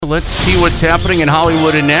let's see what's happening in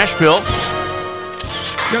Hollywood and Nashville.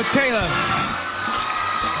 Yo, Taylor,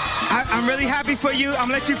 I'm really happy for you. I'm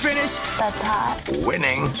gonna let you finish. That's hot.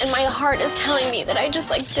 Winning. And my heart is telling me that I just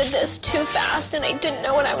did this too fast and I didn't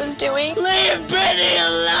know what I was doing. Leave Brittany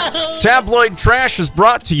alone. Tabloid Trash is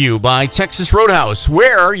brought to you by Texas Roadhouse,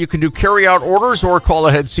 where you can do carry-out orders or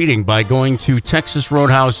call-ahead seating by going to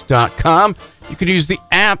texasroadhouse.com. You can use the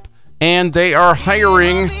app, and they are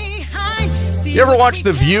hiring. You ever watch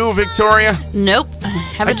The View, Victoria? Nope.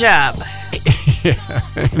 Have a job.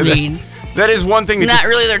 That is one thing. Not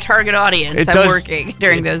really their target audience. I'm working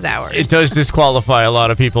during those hours. It does disqualify a lot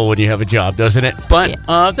of people when you have a job, doesn't it? But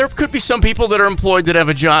there could be some people that are employed that have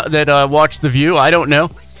a job that watch The View. I don't know.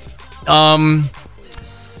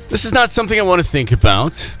 This is not something I want to think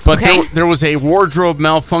about. But there was a wardrobe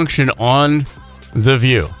malfunction on The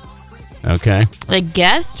View. Okay. A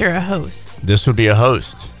guest or a host? This would be a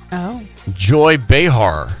host. Oh. Joy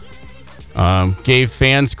Behar gave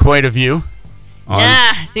fans quite a view.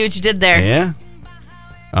 See what you did there.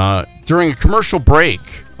 Yeah. During a commercial break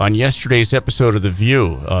on yesterday's episode of The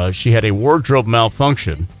View, she had a wardrobe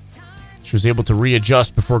malfunction. She was able to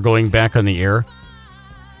readjust before going back on the air.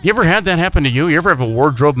 You ever had that happen to you? You ever have a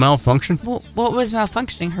wardrobe malfunction? Well, what was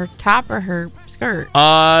malfunctioning? Her top or her skirt?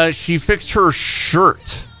 She fixed her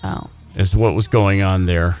shirt. Oh. Is what was going on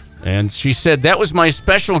there. And she said, that was my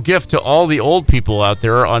special gift to all the old people out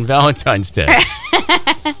there on Valentine's Day.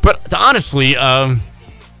 But honestly,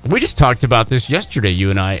 we just talked about this yesterday,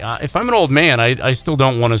 you and I. If I'm an old man, I still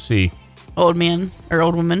don't want to see... Old man or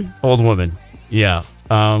old woman? Old woman, yeah.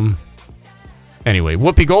 Anyway,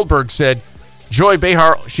 Whoopi Goldberg said, Joy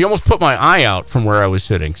Behar, she almost put my eye out from where I was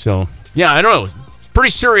sitting. So, yeah, I don't know.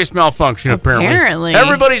 Pretty serious malfunction, apparently.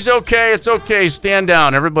 Everybody's okay. It's okay. Stand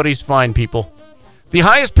down. Everybody's fine, people. The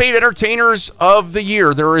highest paid entertainers of the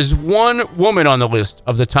year. There is one woman on the list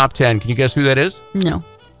of the top 10. Can you guess who that is? No.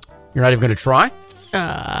 You're not even going to try?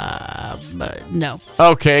 But no.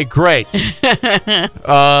 Okay, great.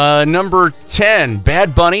 Number 10,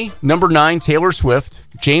 Bad Bunny. Number 9, Taylor Swift.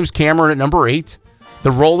 James Cameron at number 8.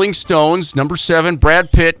 The Rolling Stones, number 7.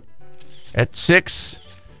 Brad Pitt at 6.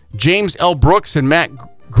 James L. Brooks and Matt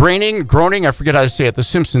Groening, I forget how to say it, the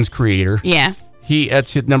Simpsons creator. Yeah.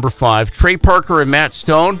 That's at number 5. Trey Parker and Matt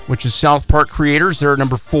Stone, which is South Park creators, they're at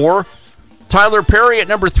number 4. Tyler Perry at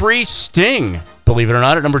number 3. Sting, believe it or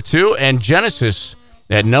not, at number 2. And Genesis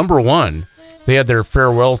at number 1. They had their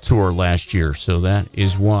farewell tour last year, so that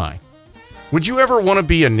is why. Would you ever want to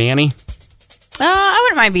be a nanny? I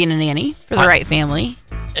wouldn't mind being a nanny for the right family.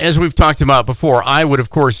 As we've talked about before, I would, of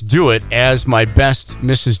course, do it as my best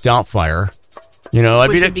Mrs. Doubtfire. You know,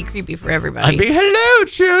 Which would be creepy for everybody. I'd be, hello,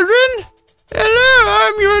 children. Hello,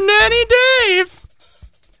 I'm your nanny, Dave.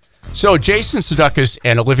 So Jason Sudeikis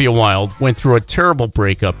and Olivia Wilde went through a terrible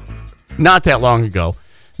breakup not that long ago.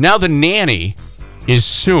 Now the nanny is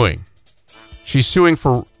suing. She's suing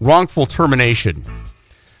for wrongful termination.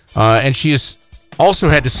 And she has also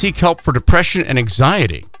had to seek help for depression and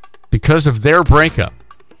anxiety because of their breakup.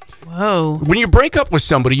 Whoa. When you break up with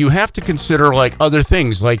somebody, you have to consider other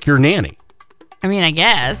things, like your nanny. I mean, I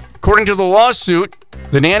guess. According to the lawsuit,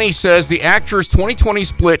 the nanny says the actor's 2020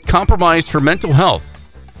 split compromised her mental health.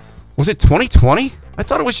 Was it 2020? I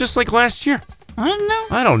thought it was just last year. I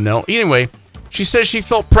don't know. Anyway, she says she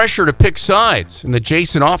felt pressure to pick sides, and that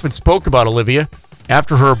Jason often spoke about Olivia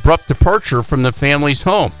after her abrupt departure from the family's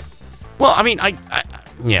home. Well, I mean,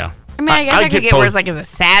 yeah. I mean, I guess I could get where it's a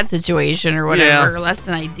sad situation or whatever, or less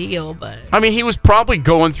than ideal, but... I mean, he was probably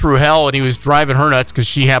going through hell, and he was driving her nuts because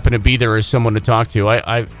she happened to be there as someone to talk to.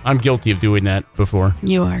 I'm guilty of doing that before.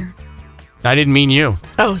 You are. I didn't mean you.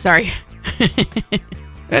 Oh, sorry.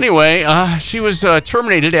 Anyway, she was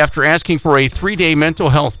terminated after asking for a 3-day mental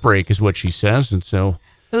health break, is what she says, and so...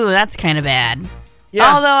 Ooh, that's kind of bad.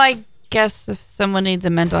 Yeah. Although I guess if someone needs a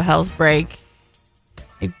mental health break,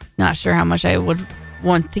 I'm not sure how much I would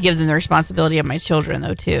want to give them the responsibility of my children,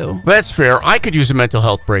 though, too. That's fair. I could use a mental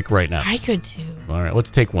health break right now. I could, too. All right, let's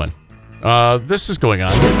take one. This is going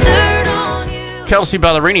on. Kelsey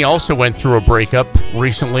Ballerini also went through a breakup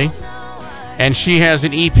recently, and she has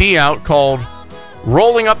an EP out called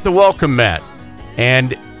Rolling Up the Welcome Mat,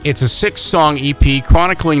 and it's a 6-song EP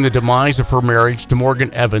chronicling the demise of her marriage to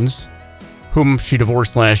Morgan Evans, whom she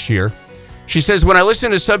divorced last year. She says, when I listen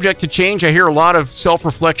to Subject to Change, I hear a lot of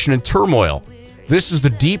self-reflection and turmoil. This is the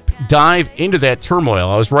deep dive into that turmoil.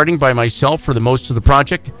 I was writing by myself for the most of the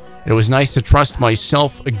project. It was nice to trust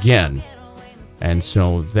myself again. And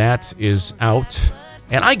so that is out.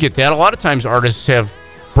 And I get that. A lot of times artists have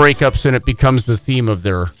breakups and it becomes the theme of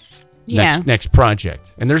their next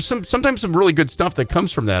project. And there's sometimes some really good stuff that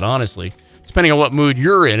comes from that, honestly. depending on what mood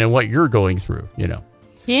you're in and what you're going through, Yeah,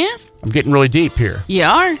 I'm getting really deep here. you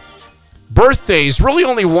are. Birthdays, really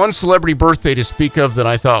only one celebrity birthday to speak of that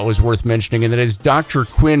I thought was worth mentioning, and that is Dr.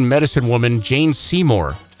 Quinn medicine woman Jane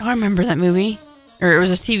Seymour. Oh, I remember that movie. Or it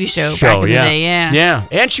was a TV show back in the day, yeah. Yeah,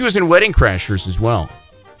 and she was in Wedding Crashers as well.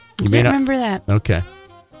 I don't remember that. Okay.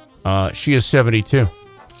 She is 72.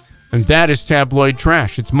 And that is Tabloid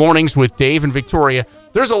Trash. It's Mornings with Dave and Victoria.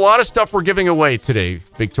 There's a lot of stuff we're giving away today,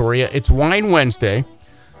 Victoria. It's Wine Wednesday,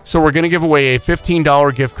 so we're going to give away a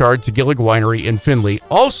 $15 gift card to Gillig Winery in Findlay.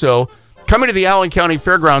 Also, coming to the Allen County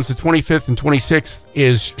Fairgrounds the 25th and 26th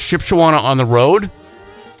is Shipshewana on the Road.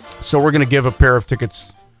 So we're going to give a pair of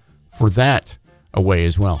tickets for that away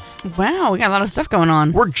as well. Wow, we got a lot of stuff going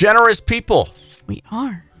on. We're generous people. We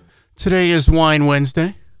are. Today is Wine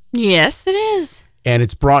Wednesday. Yes, it is. And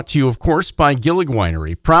it's brought to you, of course, by Gillig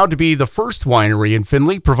Winery. Proud to be the first winery in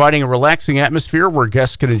Findlay, providing a relaxing atmosphere where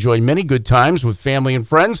guests can enjoy many good times with family and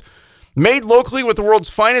friends. Made locally with the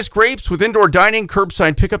world's finest grapes, with indoor dining,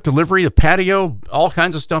 curbside pickup delivery, the patio, all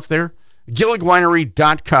kinds of stuff there.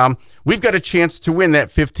 GilligWinery.com. We've got a chance to win that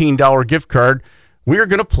 $15 gift card. We are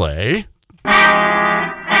going to play.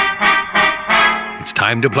 It's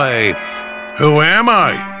time to play Who Am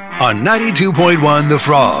I? On 92.1 The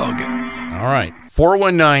Frog. All right.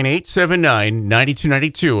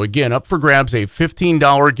 419-879-9292. Again, up for grabs a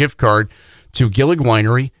 $15 gift card to Gillig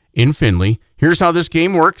Winery in Findlay. Here's how this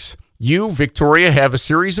game works. You, Victoria, have a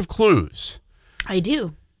series of clues. I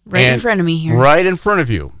do. Right in front of me here. Right in front of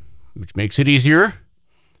you, which makes it easier.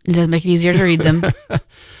 It does make it easier to read them.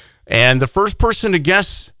 And the first person to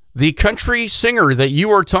guess the country singer that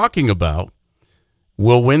you are talking about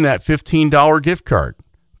will win that $15 gift card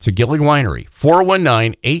to Gillig Winery.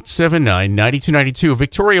 419-879-9292.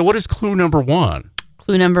 Victoria, what is clue number one?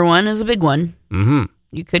 Clue number one is a big one. Mm-hmm.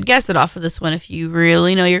 You could guess it off of this one if you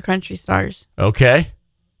really know your country stars. Okay.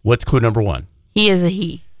 What's clue number one? He is a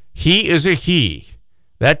he. He is a he.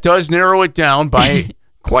 That does narrow it down by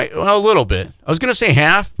a little bit. I was going to say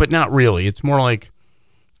half, but not really. It's more like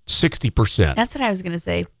 60%. That's what I was going to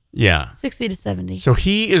say. Yeah. 60 to 70. So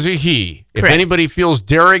he is a he. Correct. If anybody feels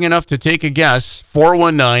daring enough to take a guess,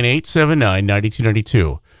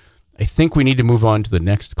 419-879-9292. I think we need to move on to the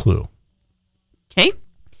next clue. Okay.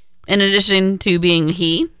 In addition to being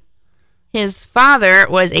he, his father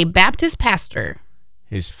was a Baptist pastor.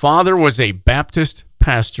 His father was a Baptist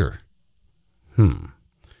pastor.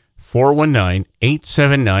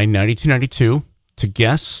 419-879-9292 to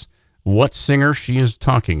guess what singer she is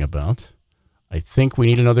talking about. I think we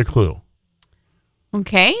need another clue.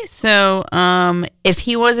 Okay, so if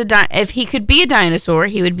he could be a dinosaur,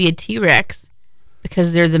 he would be a T-Rex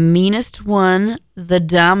because they're the meanest one, the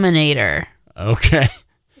Dominator. Okay.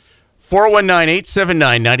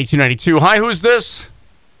 419-879-9292. Hi, who's this?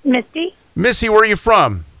 Misty, Missy, where are you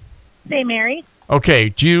from? St. Mary. Okay,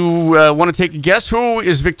 do you want to take a guess? Who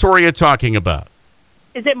is Victoria talking about?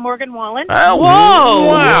 Is it Morgan Wallen? Oh, Whoa!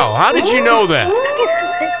 Wow, how did you know that?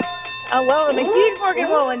 Well, I'm a huge Morgan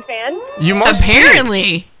Wallen fan. You must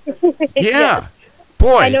Apparently. be. Yeah.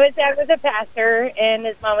 Boy. I know his dad was a pastor and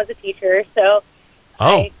his mom was a teacher, so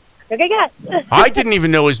I took a guess. I didn't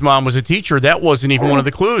even know his mom was a teacher. That wasn't even one of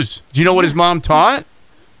the clues. Do you know what his mom taught?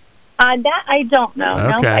 That I don't know.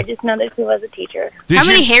 Okay. No, I just know that he was a teacher. How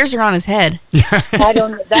many hairs are on his head? I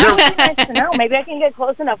don't know. That would be nice to know. Maybe I can get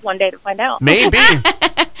close enough one day to find out. Maybe.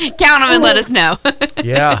 Count them and let us know.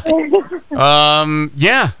 Yeah.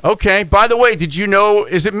 Yeah. Okay. By the way, did you know,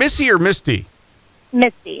 is it Missy or Misty?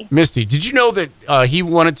 Misty. Misty. Did you know that he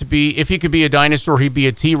wanted to be, if he could be a dinosaur, he'd be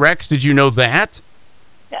a T-Rex? Did you know that?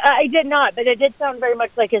 I did not, but it did sound very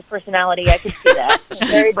much like his personality. I could see that.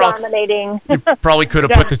 Very dominating. You probably could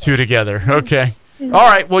have put the two together. Okay. All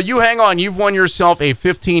right. Well, you hang on. You've won yourself a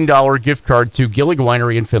 $15 gift card to Gillig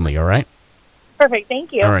Winery in Findlay. All right. Perfect.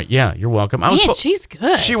 Thank you. All right. Yeah, you're welcome. Man, she's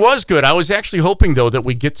good. She was good. I was actually hoping though that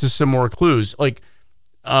we get to some more clues. Like,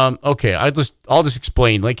 okay, I'll just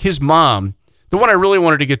explain. Like his mom, the one I really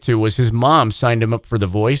wanted to get to was his mom signed him up for The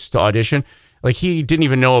Voice to audition. Like he didn't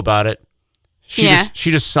even know about it. She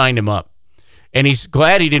just signed him up, and he's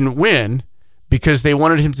glad he didn't win because they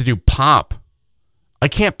wanted him to do pop. I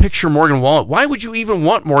can't picture Morgan Wallen. Why would you even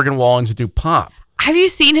want Morgan Wallen to do pop? Have you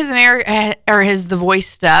seen his his The Voice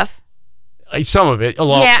stuff? Some of it a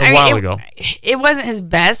while ago. It wasn't his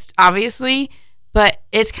best, obviously, but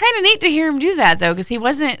it's kind of neat to hear him do that though, because he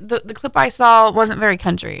wasn't the clip I saw wasn't very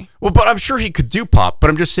country. Well, but I'm sure he could do pop. But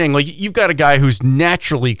I'm just saying, like you've got a guy who's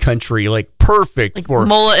naturally country, like perfect Like for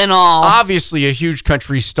mullet and all. obviously a huge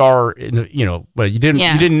country star. But you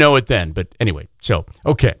didn't know it then. But anyway, so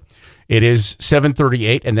okay. It is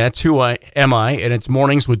 7:38, and that's Who Am I? And it's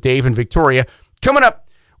Mornings with Dave and Victoria. Coming up,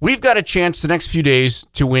 we've got a chance the next few days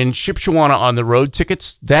to win Shipshewana on the Road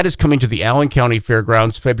tickets. That is coming to the Allen County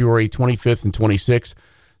Fairgrounds February 25th and 26th.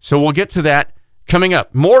 So we'll get to that coming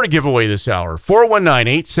up. More to give away this hour.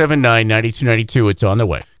 419-879-9292. It's on the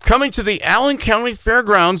way. Coming to the Allen County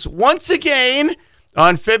Fairgrounds once again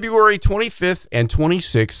on February 25th and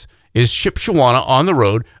 26th is Shipshewana on the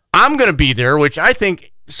Road. I'm going to be there, which I think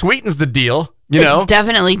sweetens the deal. You know, it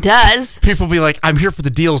definitely does. People be like, I'm here for the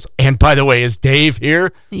deals. And by the way, is Dave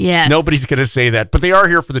here? Yes. Nobody's going to say that, but they are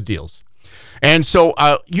here for the deals. And so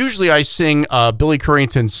usually I sing Billy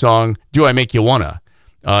Currington's song, Do I Make You Wanna?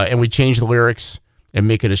 And we change the lyrics and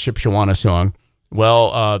make it a Shipshewana song.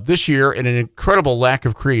 Well, this year, in an incredible lack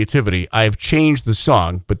of creativity, I've changed the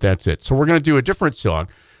song, but that's it. So we're going to do a different song.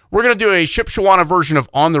 We're going to do a Shipshewana version of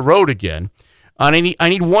On the Road again. And I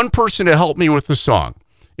need one person to help me with the song.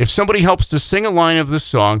 If somebody helps to sing a line of this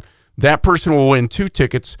song, that person will win 2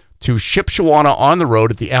 tickets to Shipshewana on the Road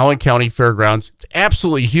at the Allen County Fairgrounds. It's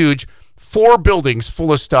absolutely huge. 4 buildings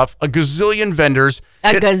full of stuff, a gazillion vendors.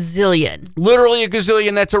 Gazillion. Literally a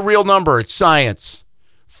gazillion. That's a real number. It's science.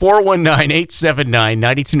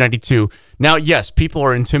 419-879-9292. Now, yes, people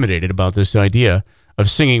are intimidated about this idea of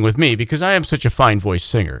singing with me because I am such a fine voice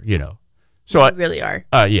singer, you know. So You really are.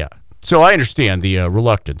 Yeah. So I understand the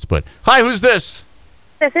reluctance. But hi, who's this?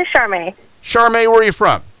 This is Charmaine. Charmaine, where are you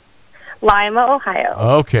from? Lima, Ohio.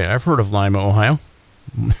 Okay, I've heard of Lima, Ohio.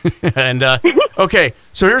 And okay,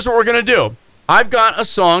 so here's what we're gonna do. I've got a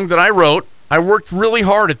song that I wrote. I worked really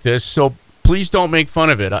hard at this, so please don't make fun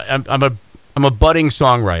of it. I'm a budding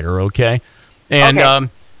songwriter, okay? And Okay.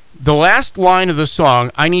 The last line of the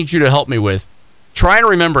song, I need you to help me with. Try and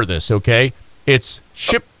remember this, okay? It's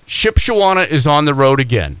Shipshewana is on the road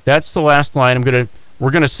again. That's the last line.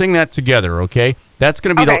 We're gonna sing that together, okay? That's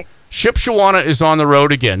gonna be Okay. the Shipshewana is on the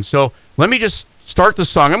road again. So let me just start the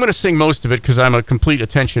song. I'm gonna sing most of it because I'm a complete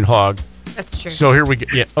attention hog. That's true. So here we go.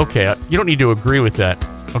 Yeah, okay. You don't need to agree with that.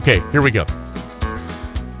 Okay, here we go.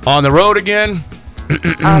 On the road again.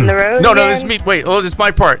 On the road. No, again? this is me. Wait, this is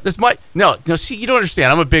my part. No. See, you don't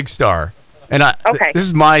understand. I'm a big star, and Okay. this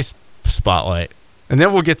is my spotlight, and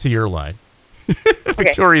then we'll get to your line.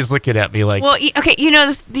 Victoria's looking at me like, well, okay, you know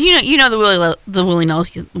this. You know the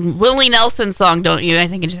Willie Nelson song, don't you? I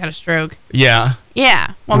think I just had a stroke. yeah,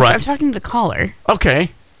 Yeah. Well, Right. I'm talking to the caller,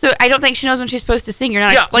 okay. so I don't think she knows when she's supposed to sing. You're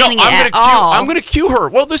not Yeah, explaining no, it at all. I'm gonna cue her.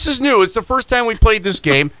 Well, this is new. It's the first time we played this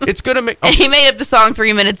game. It's gonna make. And he made up the song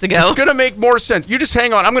 3 minutes ago. It's gonna make more sense. You just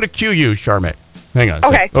hang on. I'm gonna cue you, Charmaine. Hang on.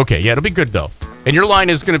 Okay. Okay. Yeah, it'll be good though. And your line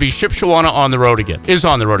is gonna be Shipshewana on the road again. Is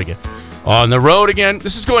on the road again. On the road again.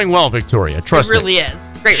 This is going well, Victoria. Trust It really me. is.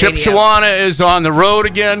 Great radio. Shipshewana is on the road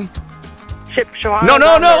again. Shipshewana. No.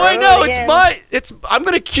 on the road again. I'm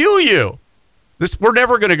gonna cue you. We're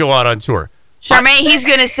never gonna go out on tour. Charmaine, he's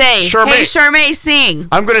going to say, Charmaine. hey, Charmaine, sing.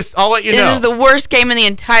 I'll let you know. This is the worst game in the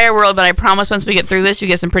entire world, but I promise once we get through this, you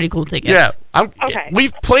get some pretty cool tickets. Yeah. Okay.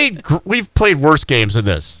 We've played worse games than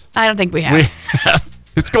this. I don't think we have.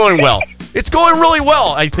 It's going well. It's going really well,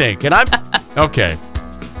 I think. And I'm okay.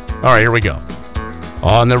 All right, here we go.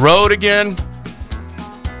 On the road again.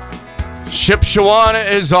 Shipshewana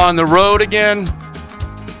is on the road again.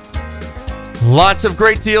 Lots of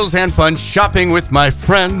great deals and fun shopping with my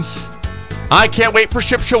friends. I can't wait for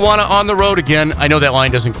Shipshewana on the road again. I know that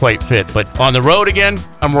line doesn't quite fit, but on the road again,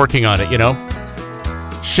 I'm working on it, you know.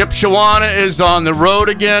 Shipshewana is on the road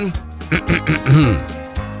again.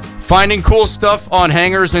 Finding cool stuff on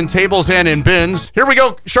hangers and tables and in bins. Here we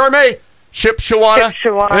go, Charmaine. Shipshewana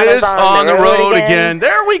is on the road again.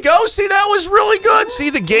 There we go. See, that was really good. See,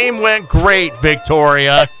 the game went great,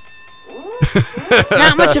 Victoria. It's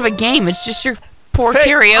not much of a game. It's just your poor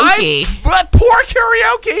karaoke. Poor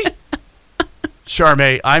karaoke.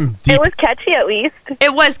 Charmaine, I'm deep. It was catchy at least.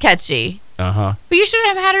 It was catchy. Uh-huh. But you should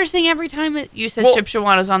have had her sing every time you said Well-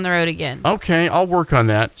 Shipshewana's on the road again. Okay, I'll work on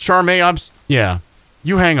that. Charmaine, yeah.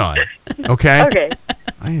 You hang on. Okay? Okay.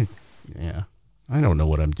 I don't know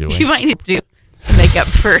what I'm doing. You might need to make up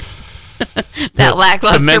for that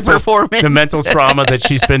lackluster performance. The mental trauma that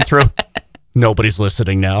she's been through. Nobody's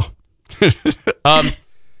listening now.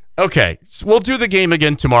 Okay, so we'll do the game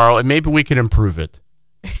again tomorrow, and maybe we can improve it.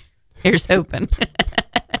 Here's hoping.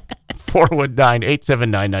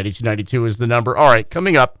 419-879-9292 is the number. All right,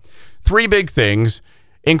 coming up, 3 big things,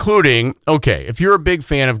 including, okay, if you're a big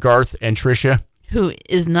fan of Garth and Trisha. Who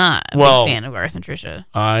is not a Well, big fan of Garth and Trisha.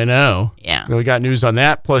 I know. Yeah. We got news on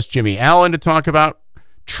that, plus Jimmy Allen to talk about.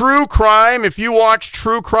 True crime. If you watch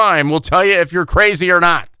True Crime, we'll tell you if you're crazy or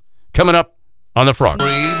not. Coming up on The Frog.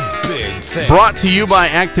 3 big Brought to you by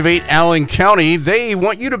Activate Allen County. They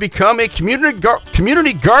want you to become a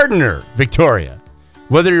community gardener, Victoria.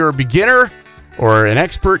 Whether you're a beginner or an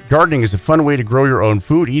expert, gardening is a fun way to grow your own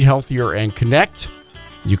food, eat healthier, and connect.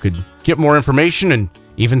 You could get more information and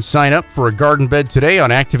even sign up for a garden bed today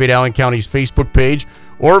on Activate Allen County's Facebook page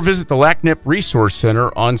or visit the LACNIP Resource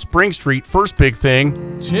Center on Spring Street. First big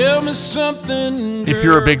thing, tell me something, girl. If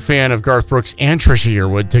you're a big fan of Garth Brooks and Trisha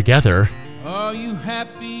Yearwood together, Are you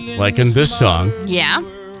happy like in this song, Yeah.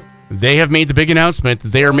 they have made the big announcement that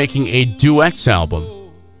they are making a duets album.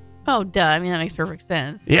 Oh, duh. I mean, that makes perfect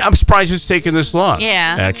sense. Yeah, I'm surprised it's taken this long.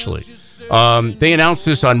 Yeah. Actually. They announced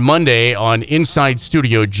this on Monday on Inside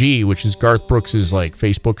Studio G, which is Garth Brooks'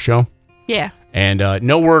 Facebook show. Yeah. And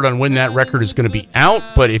no word on when that record is going to be out,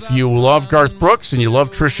 but if you love Garth Brooks and you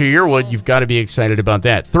love Trisha Yearwood, you've got to be excited about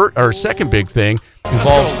that. Second big thing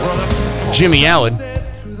involves Jimmy Allen.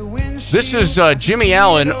 This is Jimmy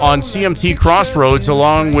Allen on CMT Crossroads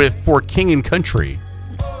along with For King and Country.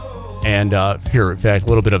 And here, in fact, a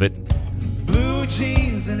little bit of it. Blue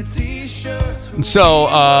jeans and a t-shirt. So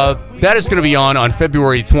that is going to be on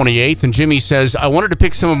February 28th. And Jimmy says, I wanted to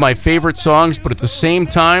pick some of my favorite songs, but at the same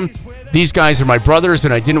time, these guys are my brothers,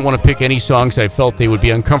 and I didn't want to pick any songs I felt they would be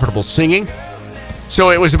uncomfortable singing. So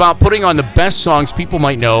it was about putting on the best songs people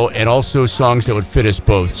might know and also songs that would fit us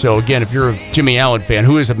both. So again, if you're a Jimmy Allen fan,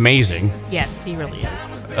 who is amazing. Yes, he really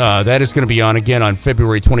is. That is going to be on again on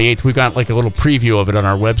February 28th. We've got a little preview of it on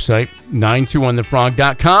our website,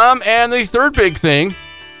 921thefrog.com. And the third big thing,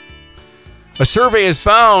 a survey has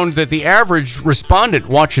found that the average respondent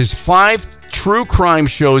watches 5 true crime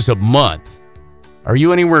shows a month. Are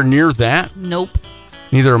you anywhere near that? Nope.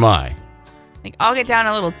 Neither am I. I'll get down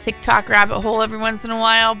a little TikTok rabbit hole every once in a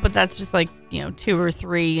while, but that's just 2 or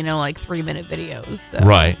 3, 3-minute videos. So.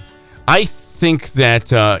 Right. I think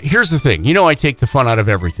that, here's the thing. I take the fun out of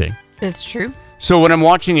everything. That's true. So when I'm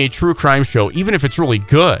watching a true crime show, even if it's really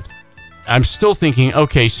good, I'm still thinking,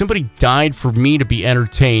 okay, somebody died for me to be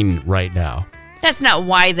entertained right now. That's not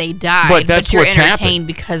why they died, but that's you're what's entertained happened.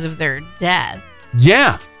 because of their death.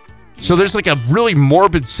 Yeah. So there's a really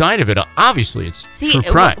morbid side of it. Obviously, it's true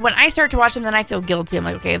crime. When I start to watch them, then I feel guilty. I'm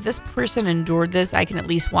like, okay, if this person endured this, I can at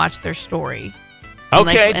least watch their story.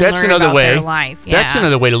 Okay, and that's learn another about way. their life. Yeah. That's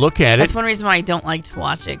another way to look at it. That's one reason why I don't like to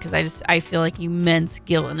watch it, because I feel immense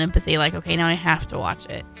guilt and empathy. Okay, now I have to watch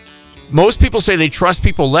it. Most people say they trust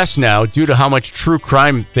people less now due to how much true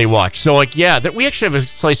crime they watch. So, we actually have a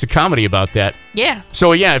slice of comedy about that. Yeah.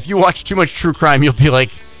 So, if you watch too much true crime, I'll be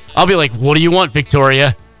like, what do you want,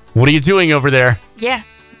 Victoria? What are you doing over there? Yeah.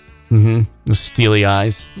 Mm-hmm. Those steely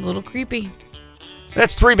eyes. A little creepy.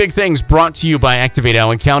 That's 3 big things brought to you by Activate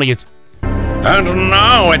Allen County. And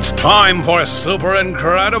now it's time for super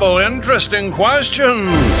incredible, interesting questions.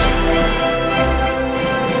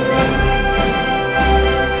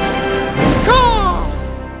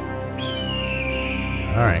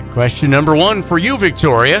 All right, question number 1 for you,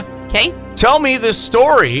 Victoria. Okay. Tell me the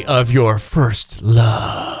story of your first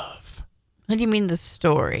love. What do you mean the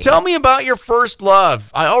story? Tell me about your first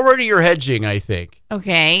love. You're hedging, I think.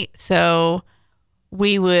 Okay, so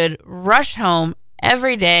we would rush home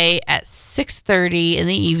every day at 6:30 in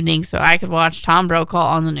the evening so I could watch Tom Brokaw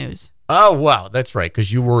on the news. Oh, wow. That's right,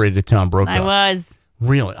 because you were into Tom Brokaw. I was.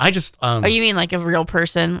 Really? I just... oh, you mean a real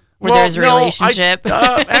person where there's a relationship?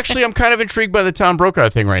 Actually, I'm kind of intrigued by the Tom Brokaw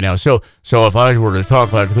thing right now. So if I were to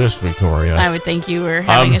talk like this, Victoria... I would think you were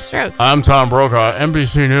having a stroke. I'm Tom Brokaw,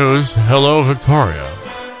 NBC News. Hello, Victoria.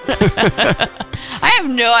 I have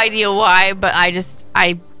no idea why, but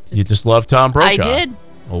You just love Tom Brokaw. I did.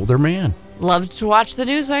 Older man. Loved to watch the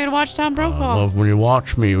news so I could watch Tom Brokaw. I love when you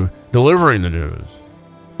watch me delivering the news.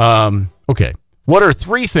 Okay. What are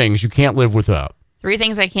 3 things you can't live without? 3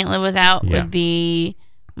 things I can't live without would be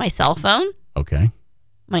my cell phone. Okay.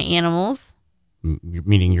 My animals.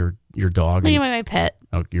 Meaning your dog? My pet.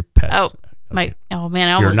 Oh, your pets. Oh, okay. I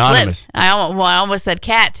almost You're anonymous. slipped. I almost said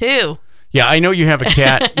cat too. Yeah, I know you have a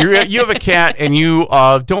cat. You have a cat, and you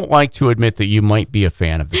don't like to admit that you might be a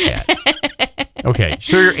fan of the cat. Okay,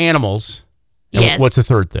 so your animals. And yes. What's the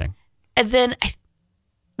third thing? And then,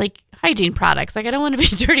 hygiene products. I don't want to be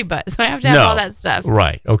a dirty butt, so I have to have all that stuff.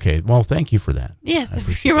 Right. Okay. Well, thank you for that.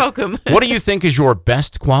 Yes, you're welcome. What do you think is your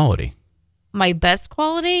best quality? My best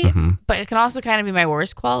quality, but it can also kind of be my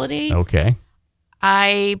worst quality. Okay.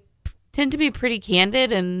 I tend to be pretty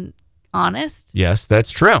candid and honest. Yes,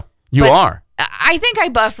 that's true. You are. I think I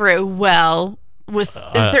buffer it well with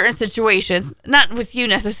in certain situations, not with you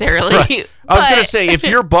necessarily. Right. I was going to say, if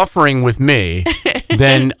you're buffering with me,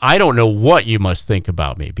 then I don't know what you must think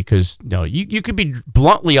about me, because you could be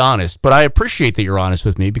bluntly honest, but I appreciate that you're honest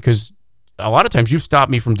with me, because a lot of times you've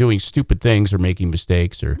stopped me from doing stupid things or making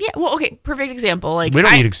mistakes or. Yeah, well, okay, perfect example. Like We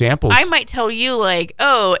don't need examples. I might tell you like,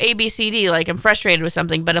 oh, A, B, C, D, like I'm frustrated with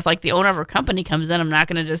something, but if like the owner of our company comes in, I'm not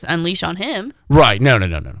going to just unleash on him. Right. No.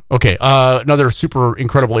 Okay. Another super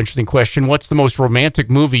incredible, interesting question. What's the most romantic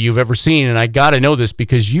movie you've ever seen? And I got to know this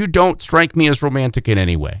because you don't strike me as romantic in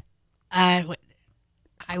any way. I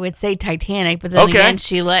would say Titanic, but then again,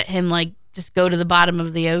 she let him like just go to the bottom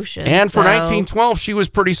of the ocean. And for 1912, she was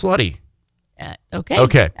pretty slutty. Okay.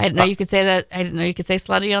 I didn't know you could say that. I didn't know you could say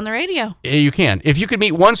slutty on the radio. Yeah, you can. If you could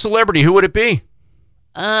meet one celebrity, who would it be?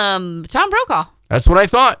 Tom Brokaw. That's what I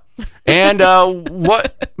thought. And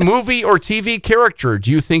what movie or TV character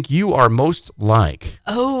do you think you are most like?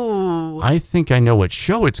 Oh. I think I know what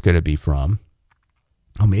show it's going to be from.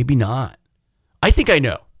 Oh, maybe not. I think I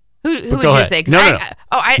know. Who would you say? No.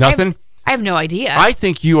 Nothing? I have no idea. I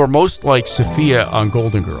think you are most like Sophia on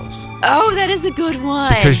Golden Girls. Oh, that is a good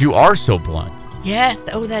one. Because you are so blunt. Yes.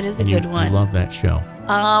 Oh, that is a good one. I love that show.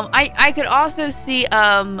 I could also see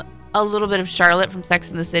a little bit of Charlotte from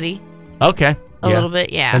Sex and the City. Okay. A little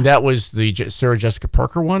bit, yeah. And that was the Sarah Jessica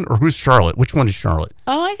Parker one? Or who's Charlotte? Which one is Charlotte?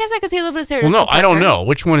 Oh, I guess I could see a little bit of Sarah Well, no, Jessica I don't Parker. know.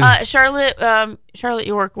 Which one is... Charlotte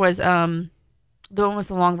York was the one with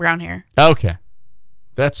the long brown hair. Okay.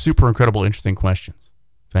 That's super incredible, interesting questions.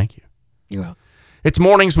 Thank you. You're welcome. It's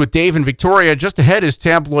Mornings with Dave and Victoria. Just ahead is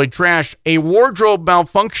Tabloid Trash, a wardrobe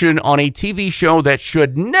malfunction on a TV show that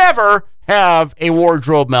should never have a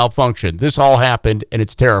wardrobe malfunction. This all happened, and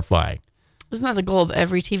it's terrifying. Isn't that the goal of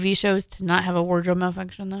every TV show is to not have a wardrobe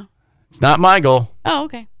malfunction, though? It's not my goal. Oh,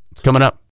 okay. It's coming up.